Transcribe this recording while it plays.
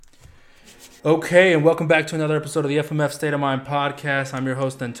Okay, and welcome back to another episode of the FMF State of Mind podcast. I'm your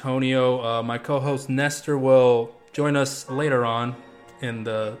host, Antonio. My co-host, Nestor, will join us later on in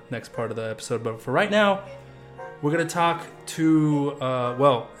the next part of the episode. But for right now, we're going to talk to,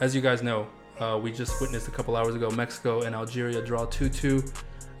 as you guys know, we just witnessed a couple hours ago, Mexico and Algeria draw 2-2.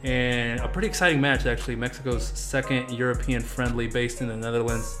 And a pretty exciting match, actually. Mexico's second European friendly based in the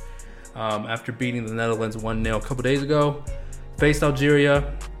Netherlands after beating the Netherlands 1-0 a couple days ago. Faced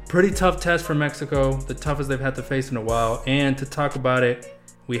Algeria. Pretty tough test for Mexico, the toughest they've had to face in a while. And to talk about it,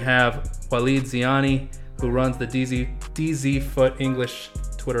 we have Walid Ziani, who runs the DZfoot English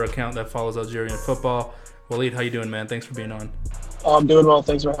Twitter account that follows Algerian football. Walid, how you doing, man? Thanks for being on. I'm doing well.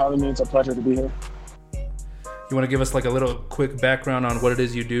 Thanks for having me. It's a pleasure to be here. You want to give us like a little quick background on what it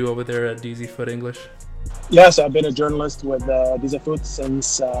is you do over there at DZfoot English? Yes, I've been a journalist with DZfoot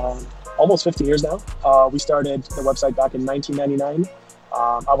since almost 50 years now. We started the website back in 1999.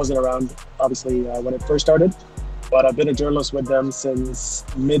 I wasn't around, obviously, when it first started, but I've been a journalist with them since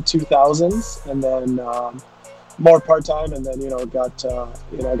mid-2000s, and then more part-time, and then got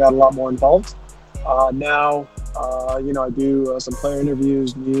a lot more involved. Now, I do some player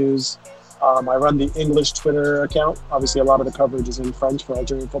interviews, news. I run the English Twitter account. Obviously, a lot of the coverage is in French for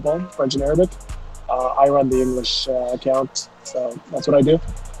Algerian football, French and Arabic. I run the English account, so that's what I do.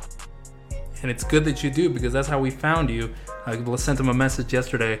 And it's good that you do, because that's how we found you. I sent him a message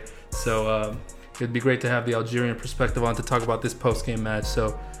yesterday, so it'd be great to have the Algerian perspective on to talk about this post-game match.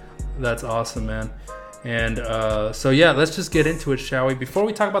 So that's awesome, man. And let's just get into it, shall we? Before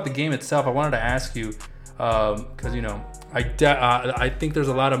we talk about the game itself, I wanted to ask you, because I think there's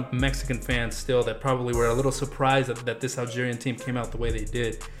a lot of Mexican fans still that probably were a little surprised that this Algerian team came out the way they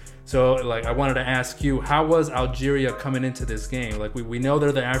did. So, I wanted to ask you, how was Algeria coming into this game? We know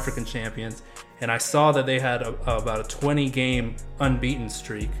they're the African champions, and I saw that they had about a 20-game unbeaten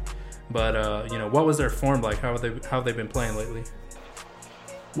streak. But, what was their form like? How have they been playing lately?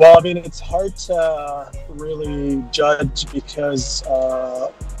 Well, I mean, it's hard to really judge because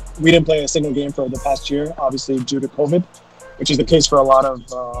we didn't play a single game for the past year, obviously due to COVID, which is the case for a lot of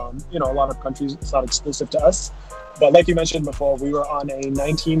countries. It's not exclusive to us. But like you mentioned before, we were on a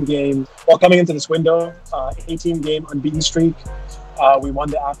 19-game, coming into this window, 18-game unbeaten streak. We won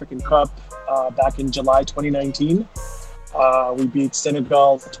the African Cup back in July 2019. We beat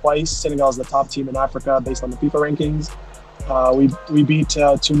Senegal twice. Senegal is the top team in Africa based on the FIFA rankings. We beat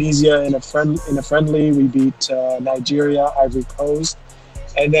Tunisia in a friendly. We beat Nigeria, Ivory Coast.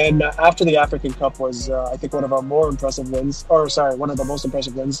 And then after the African Cup was, I think, one of the most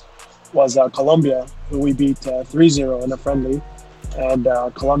impressive wins was Colombia, who we beat 3-0 in a friendly. And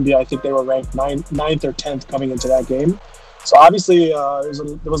Colombia, I think they were ranked 9th or 10th coming into that game. So obviously, there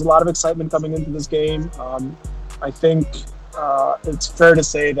was a lot of excitement coming into this game. I think it's fair to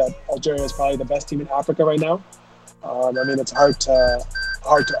say that Algeria is probably the best team in Africa right now. It's hard to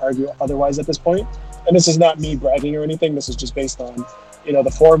argue otherwise at this point. And this is not me bragging or anything. This is just based on,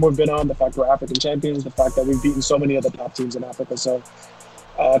 the form we've been on, the fact we're African champions, the fact that we've beaten so many of the top teams in Africa. So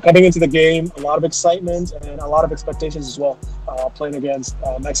coming into the game, a lot of excitement and a lot of expectations as well. Playing against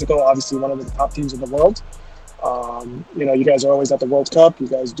Mexico, obviously one of the top teams in the world. You guys are always at the World Cup. You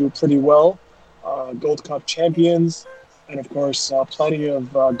guys do pretty well. Gold Cup champions. And of course, plenty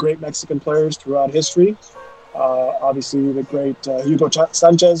of great Mexican players throughout history. Obviously, the great Hugo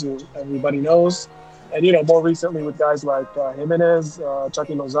Sanchez, who everybody knows. And, more recently with guys like Jimenez,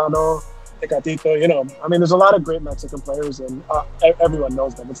 Chucky Lozano, Tecatito, there's a lot of great Mexican players, and everyone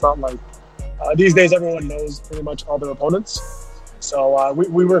knows them. It's not like these days everyone knows pretty much all their opponents. So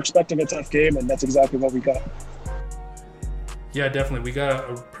we were expecting a tough game, and that's exactly what we got. Yeah, definitely. We got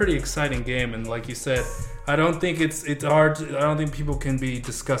a pretty exciting game, and like you said, I don't think it's hard. I don't think people can be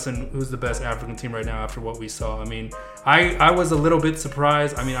discussing who's the best African team right now after what we saw. I was a little bit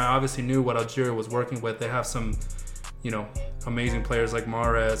surprised. I obviously knew what Algeria was working with. They have some, amazing players like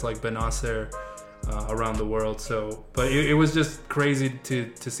Mahrez, like Benacer around the world. So, but it was just crazy to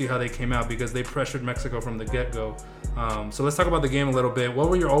see how they came out because they pressured Mexico from the get-go. So let's talk about the game a little bit. What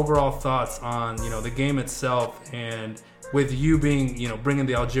were your overall thoughts on, the game itself, and with you being, bringing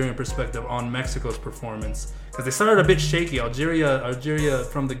the Algerian perspective on Mexico's performance? Because they started a bit shaky. Algeria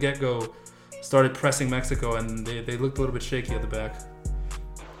from the get-go started pressing Mexico, and they looked a little bit shaky at the back.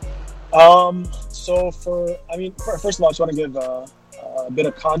 First of all, I just want to give a bit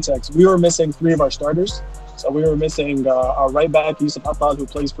of context. We were missing 3 of our starters. So we were missing our right back, Youssef Attal, who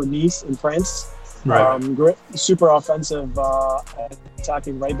plays for Nice in France. Right. Super offensive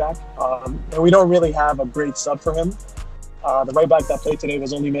attacking right back. And we don't really have a great sub for him. The right back that played today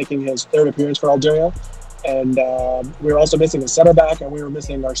was only making his 3rd appearance for Algeria. And we were also missing a center back, and we were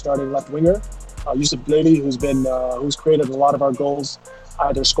missing our starting left winger, Yusuf Blady, who's created a lot of our goals,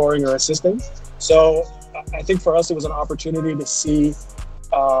 either scoring or assisting. So I think for us, it was an opportunity to see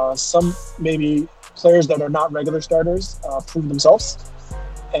some maybe players that are not regular starters prove themselves.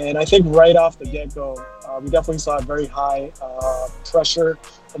 And I think right off the get-go, we definitely saw a very high pressure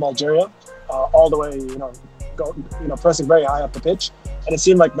from Algeria, all the way, pressing very high up the pitch. And it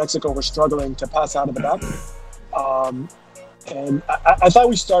seemed like Mexico were struggling to pass out of the back. And I thought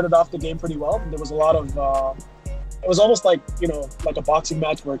we started off the game pretty well. There was a lot of, it was almost like a boxing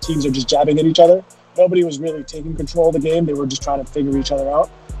match where teams are just jabbing at each other. Nobody was really taking control of the game. They were just trying to figure each other out.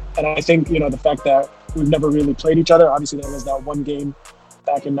 And I think, the fact that we've never really played each other, obviously there was that one game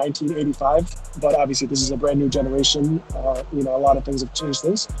back in 1985, but obviously this is a brand new generation. A lot of things have changed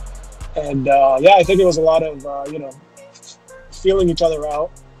since. And I think it was a lot of, feeling each other out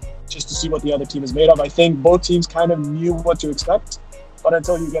just to see what the other team is made of. I think both teams kind of knew what to expect, but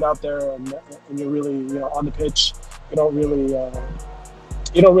until you get out there and you're really, on the pitch, you don't really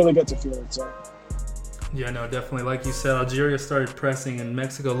get to feel it. So. Yeah, no, definitely. Like you said, Algeria started pressing and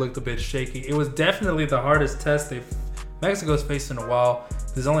Mexico looked a bit shaky. It was definitely the hardest test Mexico's faced in a while.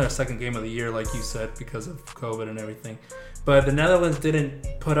 This is only our second game of the year, like you said, because of COVID and everything. But the Netherlands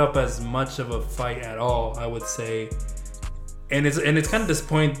didn't put up as much of a fight at all, I would say. And it's kind of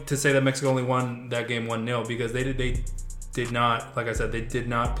disappointing to say that Mexico only won that game 1-0 because they did not, like I said, they did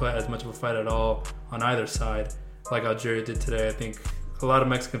not put as much of a fight at all on either side like Algeria did today. I think a lot of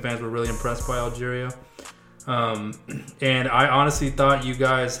Mexican fans were really impressed by Algeria. And I honestly thought you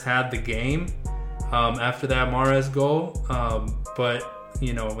guys had the game after that Mahrez goal. But,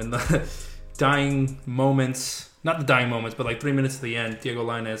 in the dying moments, not the dying moments, but like 3 minutes to the end, Diego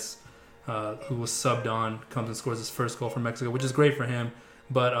Lainez, who was subbed on, comes and scores his first goal for Mexico, which is great for him.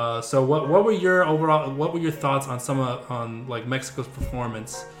 But so what were your thoughts on Mexico's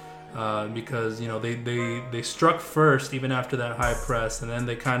performance? Because they struck first even after that high press, and then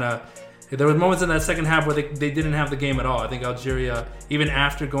there were moments in that second half where they didn't have the game at all. I think Algeria, even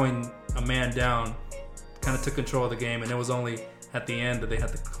after going a man down, kind of took control of the game, and it was only at the end that they had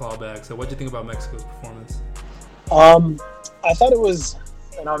to claw back. So what do you think about Mexico's performance? I thought it was,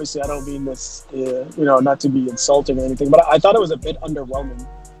 and obviously I don't mean this, not to be insulting or anything, but I thought it was a bit underwhelming.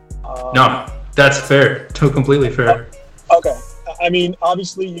 No, that's fair. Completely fair. Okay. I mean,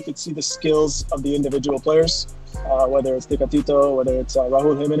 obviously you could see the skills of the individual players, whether it's Tecatito, whether it's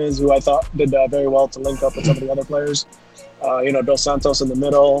Raúl Jiménez, who I thought did very well to link up with some of the other players. Dos Santos in the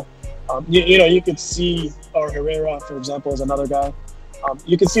middle. You could see, or Herrera, for example, is another guy.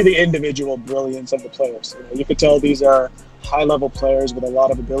 You can see the individual brilliance of the players. You could tell these are high-level players with a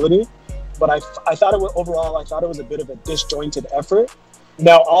lot of ability. But I thought it was a bit of a disjointed effort.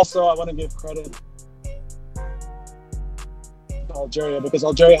 Now, also, I want to give credit to Algeria because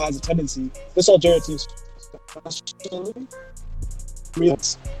Algeria has a tendency. This Algeria team, especially,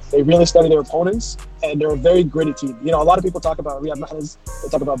 they really study their opponents, and they're a very gritty team. A lot of people talk about Riyad Mahrez, they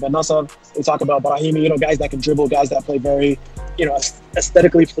talk about Ben Nasser, they talk about Brahimi, guys that can dribble, guys that play very,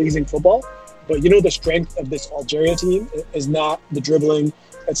 aesthetically pleasing football. But the strength of this Algeria team is not the dribbling,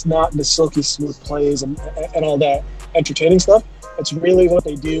 it's not the silky smooth plays and all that entertaining stuff. It's really what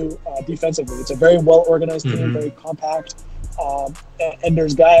they do defensively. It's a very well organized team, very compact, and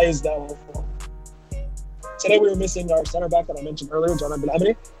there's guys that will. Today we were missing our center back that I mentioned earlier, John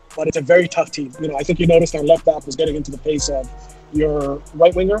Abdelhamid, but it's a very tough team. I think you noticed our left back was getting into the pace of your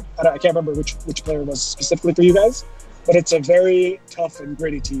right winger. I can't remember which player it was specifically for you guys, but it's a very tough and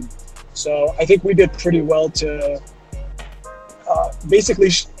gritty team. So I think we did pretty well to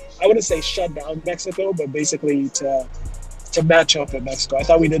basically, I wouldn't say shut down Mexico, but basically to match up with Mexico. I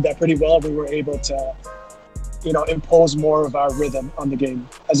thought we did that pretty well. We were able to, impose more of our rhythm on the game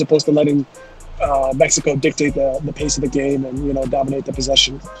as opposed to letting Mexico dictate the pace of the game and dominate the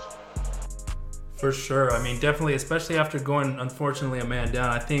possession. For sure. I mean, definitely, especially after going, unfortunately, a man down.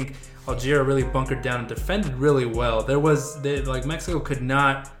 I think Algeria really bunkered down and defended really well. Mexico could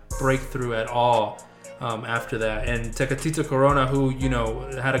not break through at all after that. And Tecatito Corona, who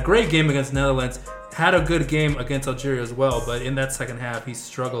had a great game against Netherlands, had a good game against Algeria as well. But in that second half, he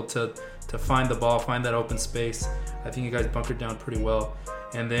struggled to find the ball, find that open space. I think you guys bunkered down pretty well.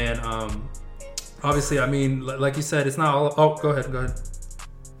 And then, obviously, I mean, like you said, it's not all. Oh, go ahead.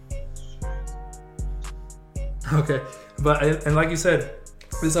 Okay, and like you said,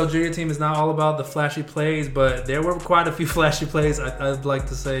 this Algeria team is not all about the flashy plays, but there were quite a few flashy plays, I'd like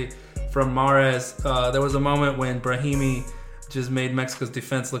to say, from Mahrez. There was a moment when Brahimi just made Mexico's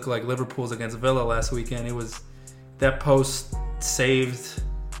defense look like Liverpool's against Villa last weekend. It was that post saved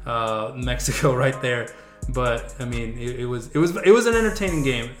Mexico right there. But I mean, it was an entertaining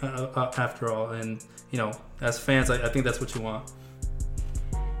game after all, and as fans, I think that's what you want.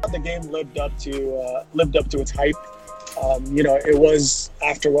 The game lived up to its hype. It was,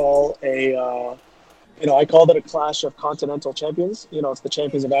 after all, I called it a clash of continental champions. It's the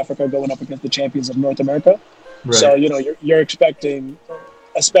champions of Africa going up against the champions of North America. Right. So you're expecting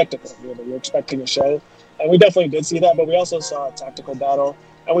a spectacle. You're expecting a show, and we definitely did see that. But we also saw a tactical battle,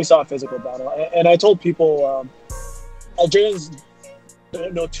 and we saw a physical battle. And I told people, Algerians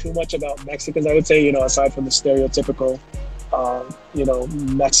don't know too much about Mexicans. I would say, aside from the stereotypical,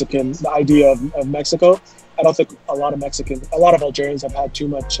 Mexican, the idea of Mexico, I don't think a lot of Algerians have had too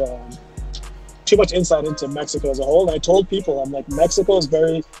much insight into Mexico as a whole. And I told people, I'm like,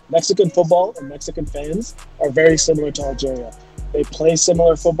 Mexican football and Mexican fans are very similar to Algeria. They play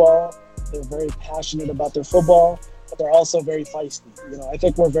similar football. They're very passionate about their football, but they're also very feisty. I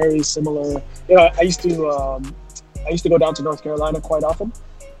think we're very similar. I used to go down to North Carolina quite often,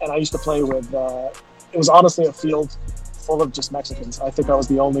 and I used to play with, it was honestly a field full of just Mexicans. I think I was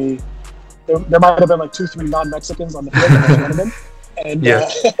the only, there might have been like 2-3 non-Mexicans on the field, and I was one of them. And yeah.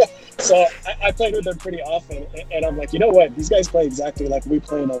 So I played with them pretty often, and I'm like, you know what? These guys play exactly like we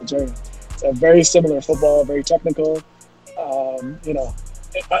play in Algeria. It's a very similar football, very technical.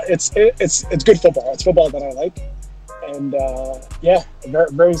 It's good football. It's football that I like, and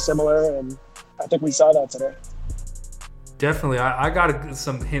very, very similar. And I think we saw that today. Definitely, I got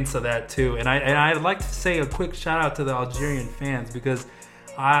some hints of that too, and I'd like to say a quick shout out to the Algerian fans, because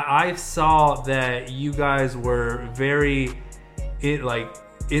I saw that you guys were very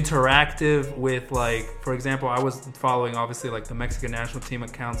interactive with, for example, I was following obviously the Mexican national team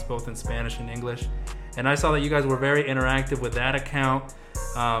accounts both in Spanish and English, and I saw that you guys were very interactive with that account,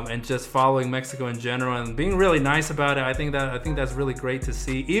 and just following Mexico in general and being really nice about it. I think that's really great to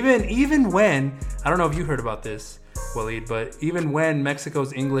see. Even when, I don't know if you heard about this, Walid, but even when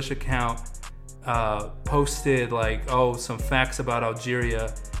Mexico's English account posted some facts about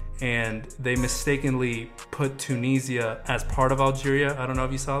Algeria, and they mistakenly put Tunisia as part of Algeria. I don't know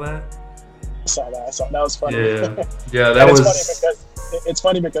if you saw that. I saw that. That was funny. Yeah, that was. It's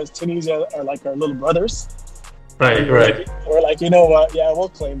funny because Tunisia are like our little brothers. Right. We're like, you know what? Yeah, we'll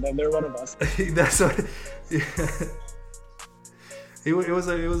claim them. They're one of us. That's what. Yeah. It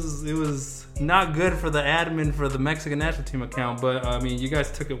was not good for the admin for the Mexican national team account, but I mean, you guys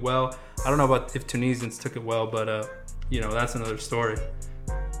took it well. I don't know about if Tunisians took it well, but that's another story.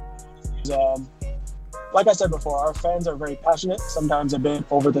 Like I said before, our fans are very passionate, sometimes a bit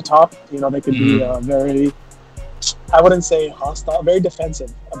over the top. They can be very, I wouldn't say hostile, very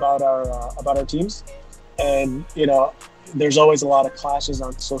defensive about our teams. And, there's always a lot of clashes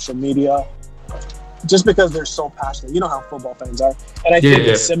on social media just because they're so passionate. You know how football fans are. And I think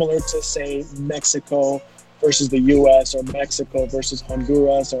it's similar to, say, Mexico versus the U.S. or Mexico versus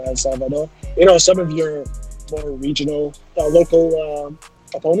Honduras or El Salvador. Some of your more regional, local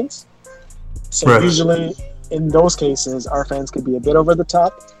opponents. So usually in those cases, our fans could be a bit over the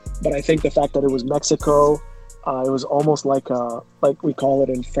top, but I think the fact that it was Mexico, it was almost like we call it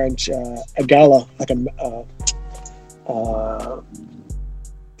in French, a gala, I don't know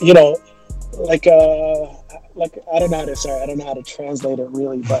how to translate it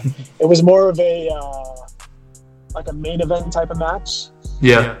really, but it was more of a main event type of match.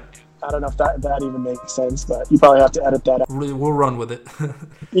 Yeah. I don't know if that even makes sense, but you probably have to edit that out. We'll run with it.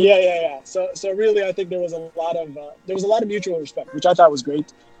 Yeah. So really, I think there was a lot of mutual respect, which I thought was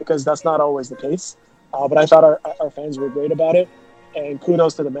great because that's not always the case. But I thought our fans were great about it, and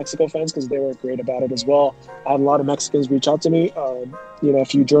kudos to the Mexico fans because they were great about it as well. I had a lot of Mexicans reach out to me, a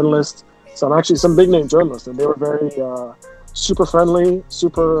few journalists, some big name journalists, and they were very super friendly,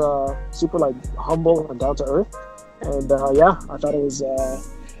 super humble and down to earth. And I thought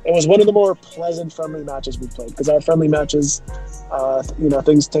it was one of the more pleasant, friendly matches we played because our friendly matches,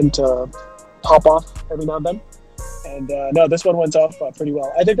 things tend to pop off every now and then. And no, this one went off pretty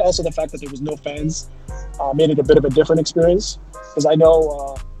well. I think also the fact that there was no fans made it a bit of a different experience because I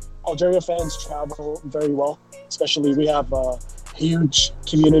know Algeria fans travel very well, especially we have a huge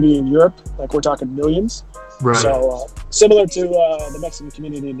community in Europe, like we're talking millions. Right. So similar to the Mexican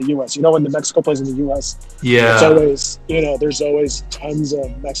community in the U.S. When the Mexico plays in the U.S., it's always there's always tons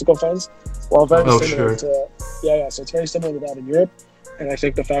of Mexico fans. Well, very similar to so it's very similar to that in Europe, and I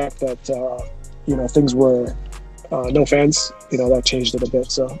think the fact that things were no fans, that changed it a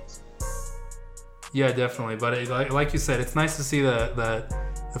bit. So yeah, definitely. But like you said, it's nice to see the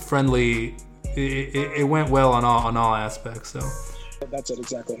friendly. It went well on all aspects. So that's it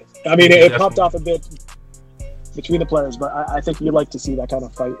exactly. I mean, it popped off a bit between the players, but I think you like to see that kind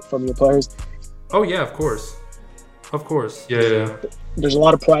of fight from your players. Oh yeah, of course. Yeah. There's a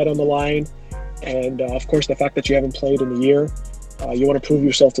lot of pride on the line, and of course the fact that you haven't played in a year, you want to prove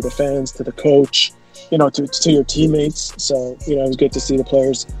yourself to the fans, to the coach, to your teammates. So it was good to see the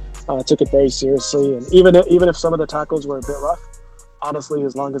players took it very seriously, and even if some of the tackles were a bit rough, honestly,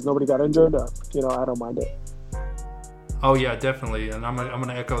 as long as nobody got injured, I don't mind it. Oh yeah, definitely, and I'm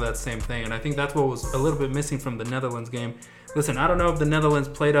gonna echo that same thing. And I think that's what was a little bit missing from the Netherlands game. Listen, I don't know if the Netherlands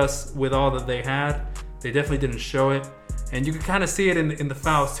played us with all that they had. They definitely didn't show it, and you could kind of see it in the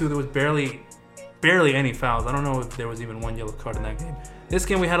fouls too. There was barely any fouls. I don't know if there was even one yellow card in that game. This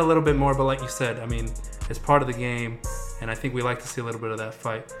game we had a little bit more, but like you said, I mean, it's part of the game, and I think we like to see a little bit of that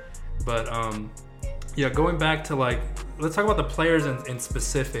fight. But yeah, going back to let's talk about the players in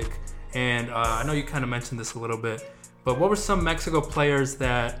specific. And I know you kind of mentioned this a little bit, but what were some Mexico players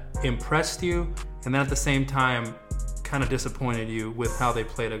that impressed you, and then at the same time kind of disappointed you with how they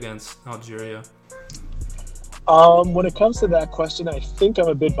played against Algeria? When it comes to that question, I think I'm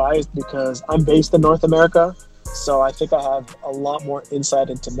a bit biased because I'm based in North America, so I think I have a lot more insight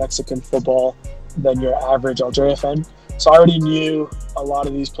into Mexican football than your average Algeria fan. So I already knew a lot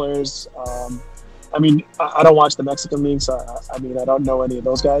of these players. I mean, I don't watch the Mexican league, so I don't know any of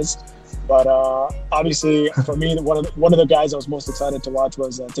those guys. But obviously, for me, one of the guys I was most excited to watch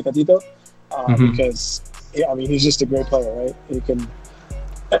was Tecatito, because he's just a great player, right? He can.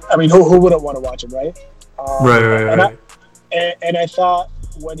 I mean, who wouldn't want to watch him, right? Right. And I thought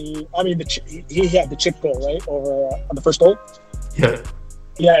when he had the chip goal, right, over on the first goal.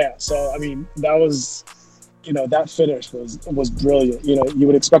 Yeah. So I mean, that was, that finish was brilliant. You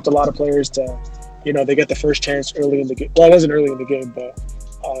would expect a lot of players to, they get the first chance early in the game. Well, it wasn't early in the game, but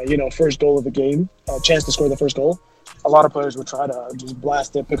first goal of the game, chance to score the first goal. A lot of players would try to just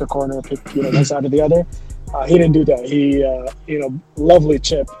blast it, pick a corner, pick one side or the other. He didn't do that. He lovely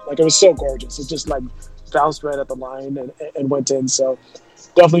chip, it was so gorgeous. It just bounced right at the line and went in. So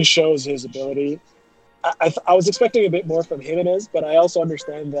definitely shows his ability. I was expecting a bit more from Jimenez, but I also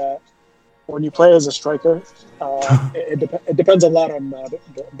understand that when you play as a striker, it depends a lot on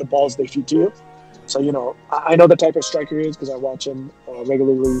the balls they feed to you. So, I know the type of striker he is because I watch him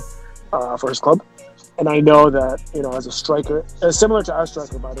regularly for his club. And I know that, as a striker, similar to our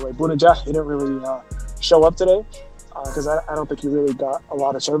striker, by the way, Bunajah, he didn't really show up today because I don't think he really got a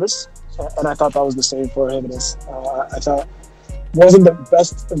lot of service. And I thought that was the same for Jimenez. I thought wasn't the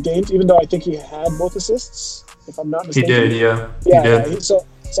best of games, even though I think he had both assists, if I'm not mistaken. He did, yeah. Yeah. So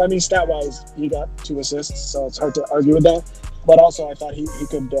I mean, stat-wise, he got 2 assists, so it's hard to argue with that. But also, I thought he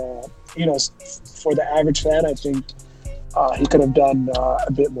could, for the average fan, I think he could have done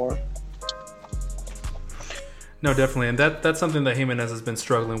a bit more. No, definitely, and that's something that Jimenez has been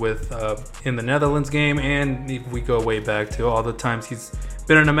struggling with in the Netherlands game, and if we go way back to all the times he's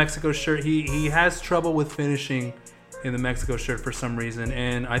been in a Mexico shirt, he has trouble with finishing in the Mexico shirt for some reason,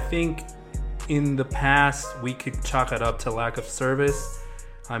 and I think in the past we could chalk it up to lack of service.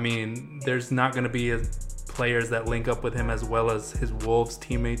 I mean, there's not going to be players that link up with him as well as his Wolves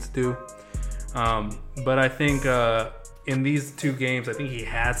teammates do, but I think in these 2 games, I think he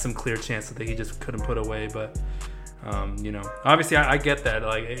had some clear chances that he just couldn't put away, but obviously I get that.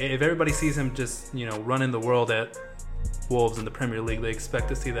 If everybody sees him just, running the world at Wolves in the Premier League, they expect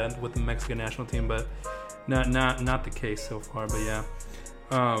to see that with the Mexican national team, but not the case so far. But yeah.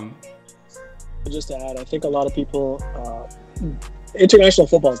 Just to add, I think a lot of people, international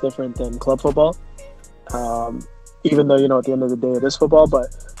football is different than club football. Even though, at the end of the day it is football, but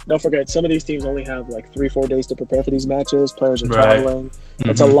don't forget, some of these teams only have 3-4 days to prepare for these matches. Players are traveling. Mm-hmm.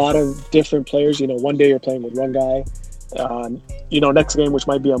 It's a lot of different players. One day you're playing with one guy. Next game, which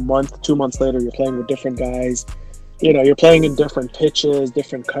might be a month, 2 months later, you're playing with different guys. You're playing in different pitches,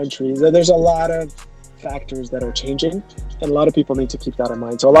 different countries. There's a lot of factors that are changing, and a lot of people need to keep that in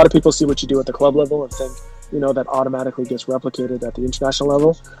mind. So a lot of people see what you do at the club level and think, that automatically gets replicated at the international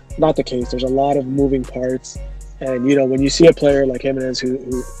level. Not the case. There's a lot of moving parts. And, when you see a player like Jimenez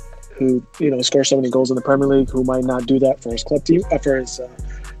who scores so many goals in the Premier League, who might not do that for his club team,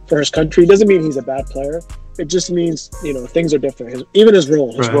 for his country, doesn't mean he's a bad player. It just means, things are different. Even his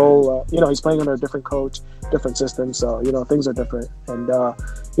role, he's playing under a different coach, different system. So, things are different. And,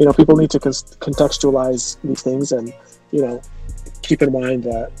 people need to contextualize these things and, keep in mind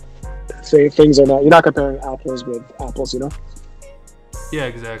that things are not, you're not comparing apples with apples, Yeah,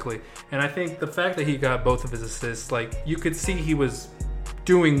 exactly. And I think the fact that he got both of his assists, you could see he was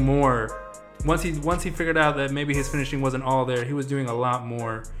doing more. Once he figured out that maybe his finishing wasn't all there, he was doing a lot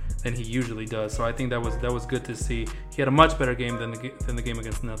more than he usually does. So I think that was good to see. He had a much better game than the game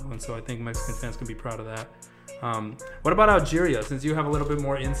against the Netherlands. So I think Mexican fans can be proud of that. What about Algeria? Since you have a little bit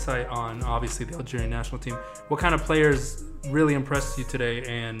more insight on, obviously, the Algerian national team, what kind of players really impressed you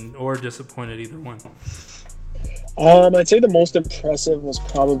today or disappointed, either one? I'd say the most impressive was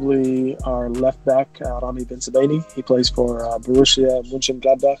probably our left back, Rami Ben Sebaini. He plays for Borussia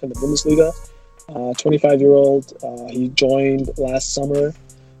Mönchengladbach in the Bundesliga. 25-year-old. He joined last summer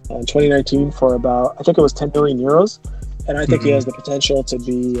in 2019 for about, I think it was 10 million euros. And I think he has the potential to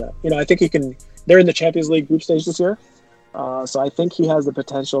be, I think he can. They're in the Champions League group stage this year. So I think he has the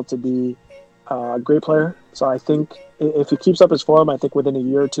potential to be a great player. So I think if he keeps up his form, I think within a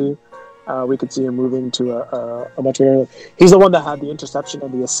year or two, we could see him moving to a much better. He's the one that had the interception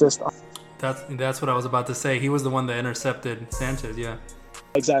and the assist. That's what I was about to say. He was the one that intercepted Sanchez, yeah.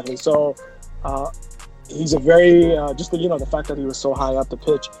 Exactly. So he's a very, the fact that he was so high up the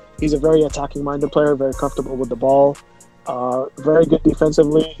pitch, he's a very attacking-minded player, very comfortable with the ball. Very good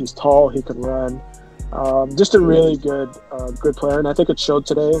defensively. He's tall. He can run. Just a really good player, and I think it showed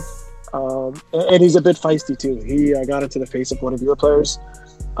today. And he's a bit feisty too. He got into the face of one of your players.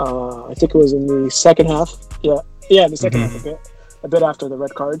 I think it was in the second half. Yeah, in the second half a bit after the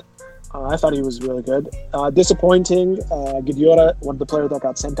red card. I thought he was really good. Disappointing. Gidiora, one of the players that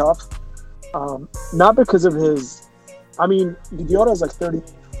got sent off. Not because of his. I mean, Gidiora is like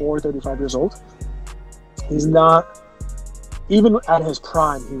 34, 35 years old. He's not. Even at his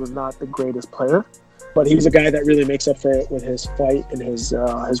prime, he was not the greatest player, but he's a guy that really makes up for it with his fight and his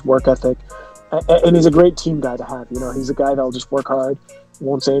work ethic, and he's a great team guy to have. He's a guy that'll just work hard,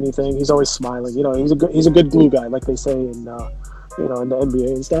 won't say anything. He's always smiling. He's a good glue guy, like they say in the NBA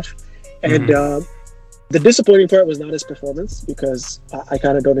and stuff. And the disappointing part was not his performance, because I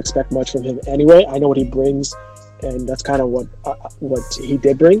kind of don't expect much from him anyway. I know what he brings, and that's kind of what he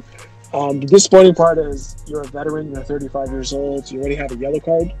did bring. The disappointing part is you're a veteran, you're 35 years old, you already have a yellow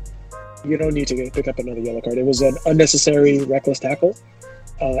card. You don't need to pick up another yellow card. It was an unnecessary, reckless tackle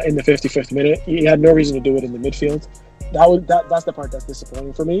in the 55th minute. You had no reason to do it in the midfield. That's the part that's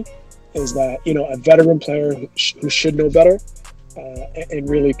disappointing for me, is that, a veteran player who should know better and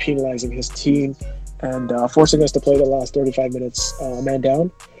really penalizing his team and forcing us to play the last 35 minutes man down.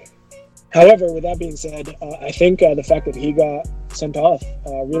 However, with that being said, I think the fact that he got sent off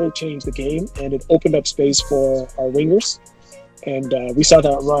really changed the game, and it opened up space for our wingers. And we saw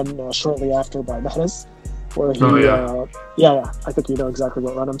that run shortly after by Mahrez, where he, I think you know exactly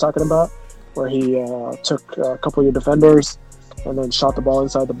what run I'm talking about, where he took a couple of your defenders and then shot the ball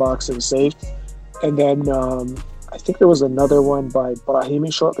inside the box and was saved. And then I think there was another one by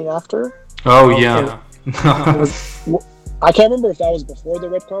Brahimi shortly after. Oh, yeah. I can't remember if that was before the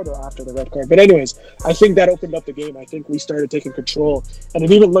red card or after the red card. But anyways, I think that opened up the game. I think we started taking control. And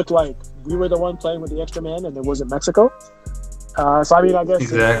it even looked like we were the one playing with the extra man and it wasn't Mexico. So, I mean, I guess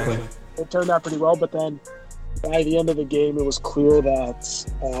exactly. It turned out pretty well. But then by the end of the game, it was clear that,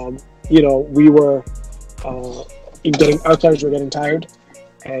 we were our players were getting tired.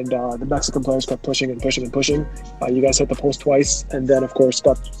 And the Mexican players kept pushing and pushing and pushing. You guys hit the post twice. And then, of course,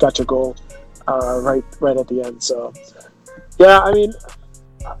 got your goal right at the end. So... yeah, I mean,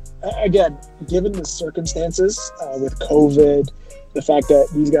 again, given the circumstances with COVID, the fact that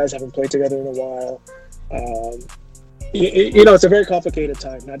these guys haven't played together in a while, it's a very complicated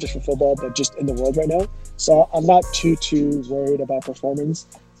time, not just for football, but just in the world right now. So I'm not too worried about performance.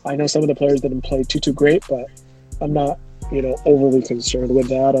 I know some of the players didn't play too great, but I'm not, overly concerned with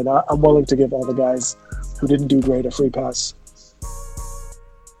that. And I'm willing to give all the guys who didn't do great a free pass.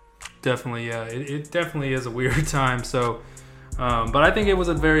 Definitely, yeah. It definitely is a weird time, so... but I think it was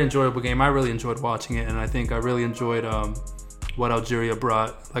a very enjoyable game. I really enjoyed watching it, and I think I really enjoyed what Algeria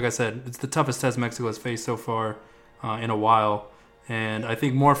brought. Like I said, it's the toughest test Mexico has faced so far in a while. And I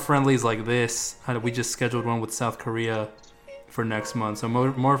think more friendlies like this, we just scheduled one with South Korea for next month. So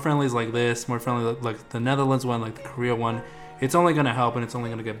more friendlies like this, more friendly like the Netherlands one, like the Korea one, it's only going to help, and it's only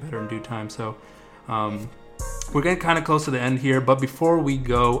going to get better in due time. So we're getting kind of close to the end here. But before we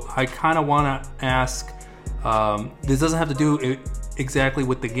go, I kind of want to ask... this doesn't have to do exactly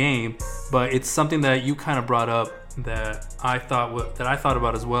with the game, but it's something that you kind of brought up that I thought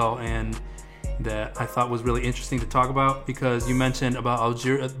about as well, and that I thought was really interesting to talk about, because you mentioned about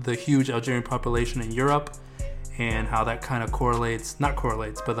Algeria, the huge Algerian population in Europe, and how that kind of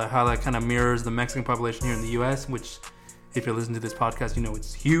how that kind of mirrors the Mexican population here in the U.S., which, if you're listening to this podcast,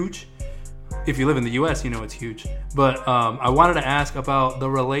 it's huge. If you live in the U.S., it's huge. But I wanted to ask about the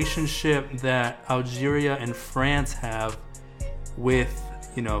relationship that Algeria and France have with,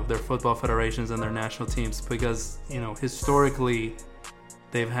 their football federations and their national teams, because, historically,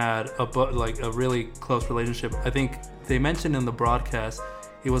 they've had a really close relationship. I think they mentioned in the broadcast,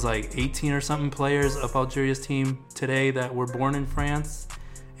 it was like 18 or something players of Algeria's team today that were born in France.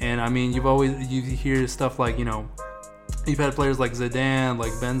 And I mean, you hear stuff like, you know, you've had players like Zidane,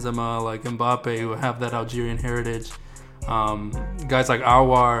 like Benzema, like Mbappe, who have that Algerian heritage. Guys like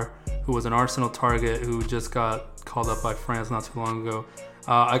Aouar, who was an Arsenal target, who just got called up by France not too long ago.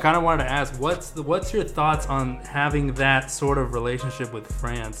 I kind of wanted to ask, what's your thoughts on having that sort of relationship with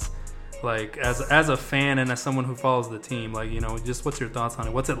France? Like, as a fan and as someone who follows the team, like, you know, just what's your thoughts on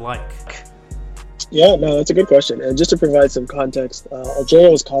it? What's it like? Yeah, no, that's a good question. And just to provide some context,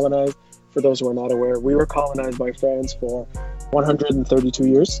 Algeria was colonized. For those who are not aware, we were colonized by France for 132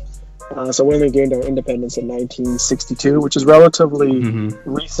 years. So we only gained our independence in 1962, which is relatively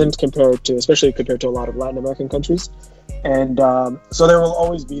recent especially compared to a lot of Latin American countries. And so there will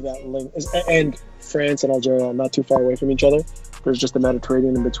always be that link. And France and Algeria are not too far away from each other. There's just the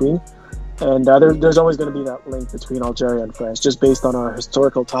Mediterranean in between. And there's always going to be that link between Algeria and France, just based on our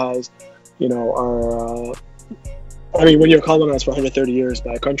historical ties. You know, when you're colonized for 130 years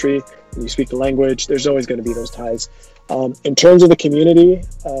by a country and you speak the language, there's always going to be those ties. In terms of the community,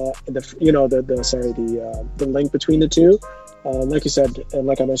 the link between the two, like you said, and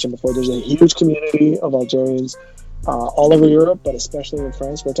like I mentioned before, there's a huge community of Algerians all over Europe, but especially in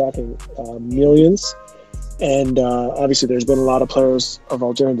France, we're talking millions. And obviously, there's been a lot of players of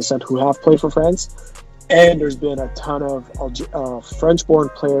Algerian descent who have played for France, and there's been a ton of French-born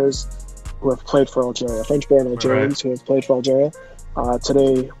players who have played for Algeria, French-born Algerians who have played for Algeria.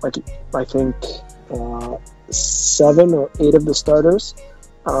 Today, like I think 7 or 8 of the starters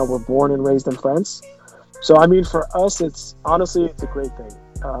were born and raised in France. So I mean, for us, it's a great thing.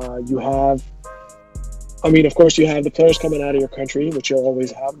 Of course, you have the players coming out of your country, which you'll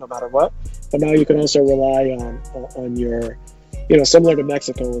always have no matter what. But now you can also rely on your, similar to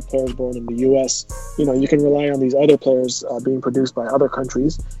Mexico with players born in the U.S., you can rely on these other players being produced by other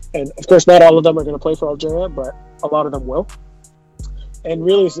countries. And of course, not all of them are going to play for Algeria, but a lot of them will. And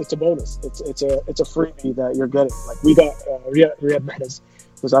really, it's a bonus. It's a freebie that you're getting. Like we got Riyad Mahrez,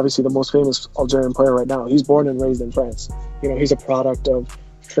 who's obviously the most famous Algerian player right now. He's born and raised in France. He's a product of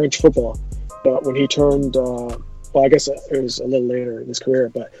French football. But when he turned, I guess it was a little later in his career,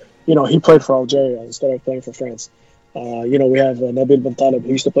 but, he played for Algeria instead of playing for France. We have Nabil Ben Taleb, who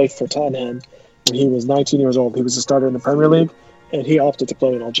used to play for Tottenham when he was 19 years old. He was a starter in the Premier League, and he opted to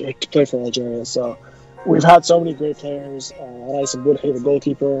play for Algeria. So we've had so many great players. Rais Boudhe, the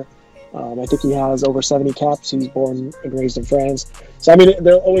goalkeeper, I think he has over 70 caps. He's born and raised in France. So, I mean,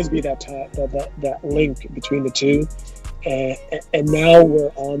 there'll always be that link between the two. And now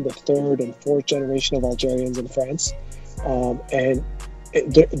we're on the 3rd and 4th generation of Algerians in France, and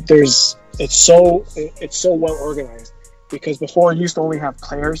it's so well organized, because before you used to only have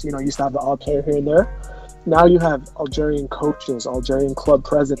players, you used to have the odd player here and there. Now you have Algerian coaches, Algerian club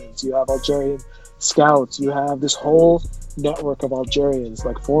presidents, you have Algerian scouts, you have this whole network of Algerians,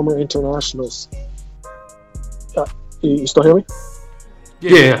 like former internationals. You still hear me?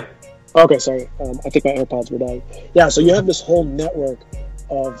 Yeah. Okay, sorry. I think my AirPods were dying. Yeah, so you have this whole network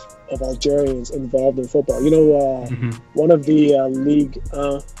of Algerians involved in football. One of the Ligue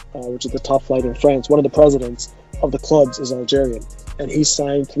 1, which is the top flight in France, one of the presidents of the clubs is Algerian, and he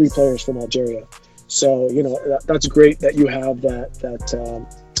signed 3 players from Algeria. So, that's great that you have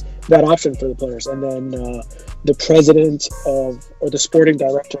that option for the players. And then the president or the sporting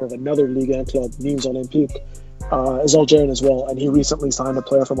director of another Ligue 1 club, Nîmes Olympique, is Algerian as well, and he recently signed a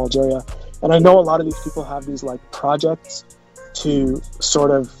player from Algeria. And I know a lot of these people have these projects to sort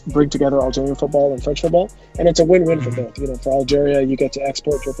of bring together Algerian football and French football, and it's a win-win for both. For Algeria, you get to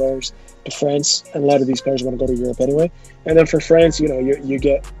export your players to France, and a lot of these players want to go to Europe anyway. And then for France, you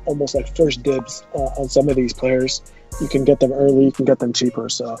get almost like first dibs on some of these players. You can get them early, you can get them cheaper.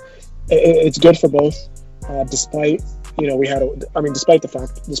 So it's good for both. Despite despite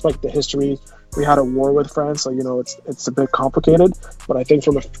the history, we had a war with France, so it's a bit complicated. But I think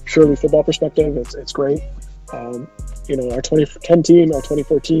from a purely football perspective, it's great. Our 2010 team, our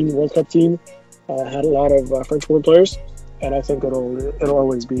 2014 World Cup team had a lot of French-born players, and I think it'll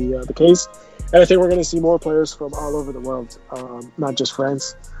always be the case. And I think we're going to see more players from all over the world, not just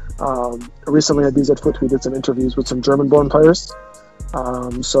France. Recently at DZfoot, we did some interviews with some German-born players.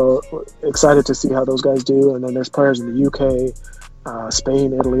 So excited to see how those guys do. And then there's players in the UK,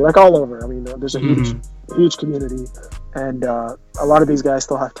 Spain, Italy, like all over. I mean, there's a huge community, and a lot of these guys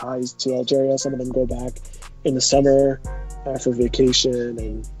still have ties to Algeria. Some of them go back in the summer for vacation,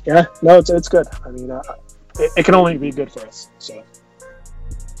 and it's good. I mean, it can only be good for us. So.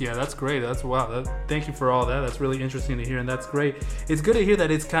 Yeah, that's great. That's wow. Thank you for all that. That's really interesting to hear, and that's great. It's good to hear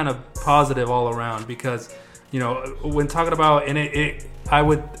that it's kind of positive all around, because when talking about, and I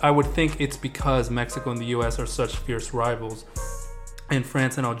would think it's because Mexico and the U.S. are such fierce rivals, and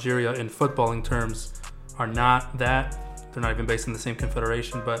France and Algeria in footballing terms are not that. They're not even based in the same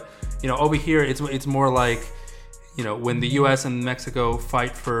confederation. But over here, it's more like, when the U.S. and Mexico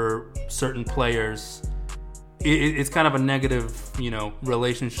fight for certain players, it's kind of a negative,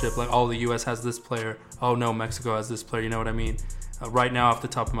 relationship. Like, oh, the U.S. has this player. Oh no, Mexico has this player. You know what I mean? Right now, off the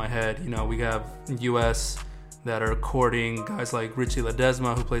top of my head, we have U.S. that are courting guys like Richie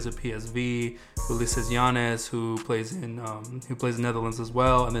Ledesma, who plays at PSV, Walid Ziani, who plays in Netherlands as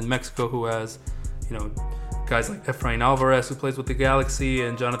well, and then Mexico, who has, guys like Efrain Alvarez, who plays with the Galaxy,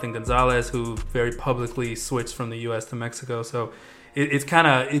 and Jonathan Gonzalez, who very publicly switched from the U.S. to Mexico. So it's kind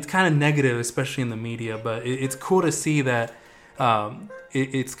of negative, especially in the media. But it's cool to see that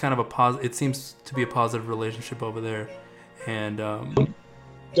it's kind of it seems to be a positive relationship over there. And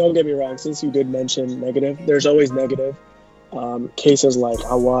don't get me wrong, since you did mention negative, there's always negative. Cases like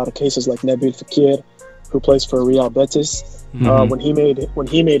Awad, cases like Nabil Fekir, who plays for Real Betis. When he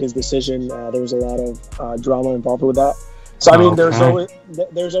made his decision, there was a lot of drama involved with that. So I mean, there's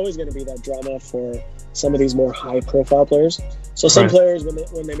always going to be that drama for some of these more high-profile players. So some players,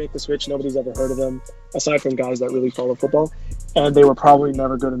 when they make the switch, nobody's ever heard of them, aside from guys that really follow football, and they were probably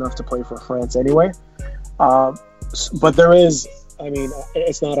never good enough to play for France anyway. But there is, I mean,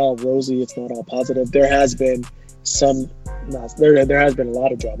 it's not all rosy, it's not all positive. There has been there has been a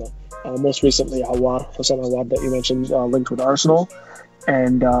lot of drama. Most recently, Hassan Awad that you mentioned, linked with Arsenal.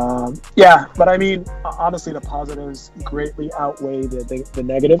 And but I mean, honestly, the positives greatly outweigh the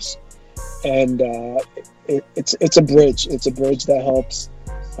negatives. And it's a bridge. It's a bridge that helps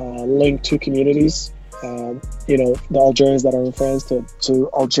link two communities. The Algerians that are in France to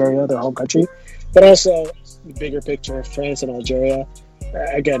Algeria, their home country. But also, the bigger picture, France and Algeria,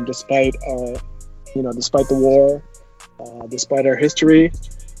 again, despite the war, despite our history,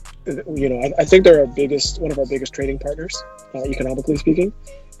 I think they're one of our biggest trading partners, economically speaking.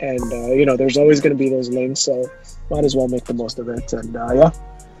 And, there's always going to be those links, so might as well make the most of it. And,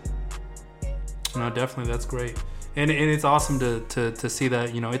 No, definitely. That's great. And it's awesome to see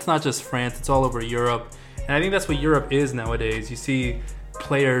that, it's not just France, it's all over Europe. And I think that's what Europe is nowadays. You see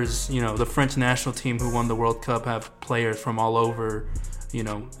players, the French national team who won the World Cup have players from all over,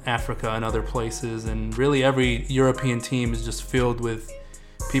 Africa and other places. And really every European team is just filled with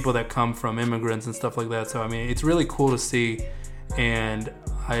people that come from immigrants and stuff like that. So, I mean, it's really cool to see. And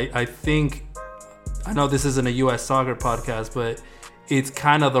I think, I know this isn't a U.S. soccer podcast, but it's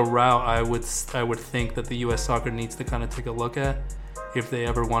kind of the route I would think that the U.S. soccer needs to kind of take a look at if they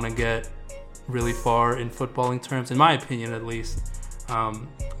ever want to get really far in footballing terms, in my opinion, at least.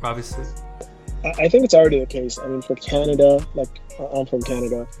 Obviously, I think it's already the case. I mean, for Canada, I'm from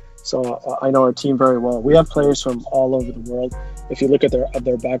Canada, so I know our team very well. We have players from all over the world. If you look at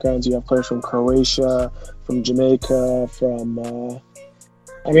their backgrounds, you have players from Croatia, from Jamaica, from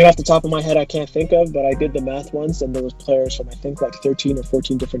off the top of my head, I can't think of, but I did the math once, and there was players from, I think, 13 or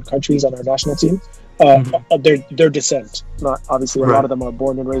 14 different countries on our national team. Their descent. Not obviously, a lot of them are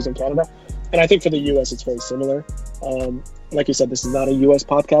born and raised in Canada. And I think for the U.S., it's very similar. Like you said, this is not a U.S.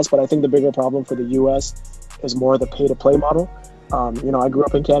 podcast, but I think the bigger problem for the U.S. is more the pay-to-play model. I grew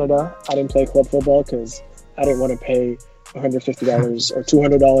up in Canada. I didn't play club football because I didn't want to pay $150 or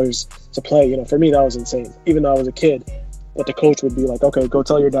 $200 to play. For me, that was insane, even though I was a kid. But the coach would be like, okay, go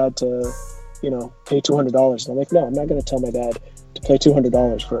tell your dad to, pay $200. And I'm like, no, I'm not going to tell my dad to pay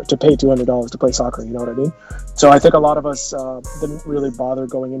 $200 to play soccer. You know what I mean? So I think a lot of us didn't really bother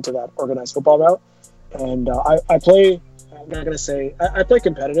going into that organized football route. And I play, I'm not going to say, I play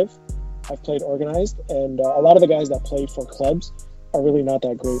competitive. I've played organized. And a lot of the guys that played for clubs are really not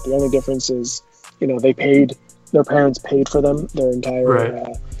that great. The only difference is, their parents paid for them their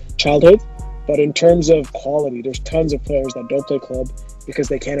entire childhood. But in terms of quality, there's tons of players that don't play club because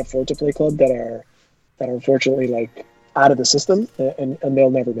they can't afford to play club that are unfortunately out of the system and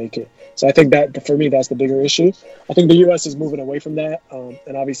they'll never make it. So I think that for me, that's the bigger issue. I think the U.S. is moving away from that.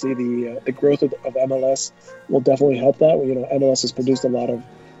 And obviously the growth of MLS will definitely help that. MLS has produced a lot of,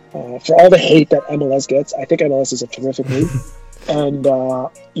 for all the hate that MLS gets, I think MLS is a terrific league. And,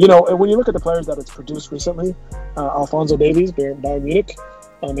 when you look at the players that it's produced recently, Alphonso Davies, Bayern Munich,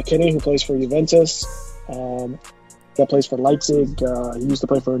 McKinney, who plays for Juventus, that plays for Leipzig. He used to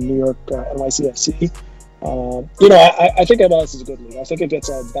play for New York NYCFC. I think MLS is a good league. I think it gets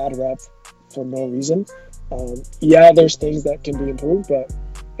a bad rep for no reason. There's things that can be improved, but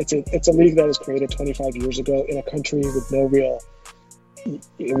it's a league that was created 25 years ago in a country with no real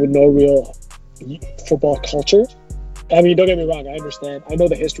football culture. I mean, don't get me wrong. I understand. I know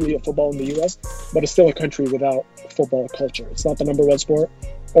the history of football in the U.S., but it's still a country without football culture. It's not the number one sport,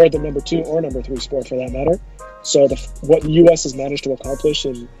 or the number 2 or number 3 sport for that matter. So what the U.S. has managed to accomplish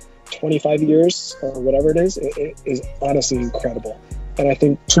in 25 years or whatever it is honestly incredible. And I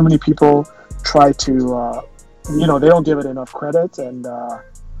think too many people try to, they don't give it enough credit. And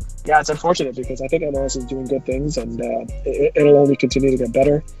it's unfortunate because I think MLS is doing good things, and it'll only continue to get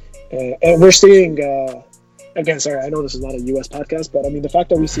better. And we're seeing, again, sorry, I know this is not a U.S. podcast, but I mean, the fact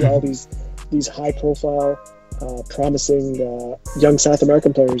that we see all these high-profile, promising young South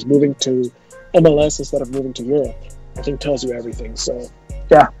American players moving to MLS instead of moving to Europe, I think tells you everything. So,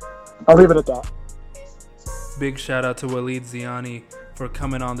 yeah, I'll leave it at that. Big shout out to Walid Ziani for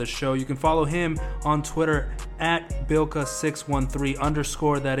coming on the show. You can follow him on Twitter at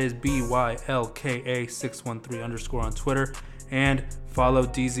Bilka613_. That is BYLKA613_ on Twitter. And follow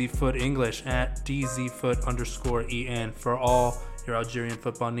DZfoot English at DZfoot_EN for all your Algerian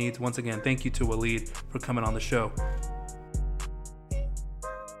football needs. Once again, thank you to Walid for coming on the show.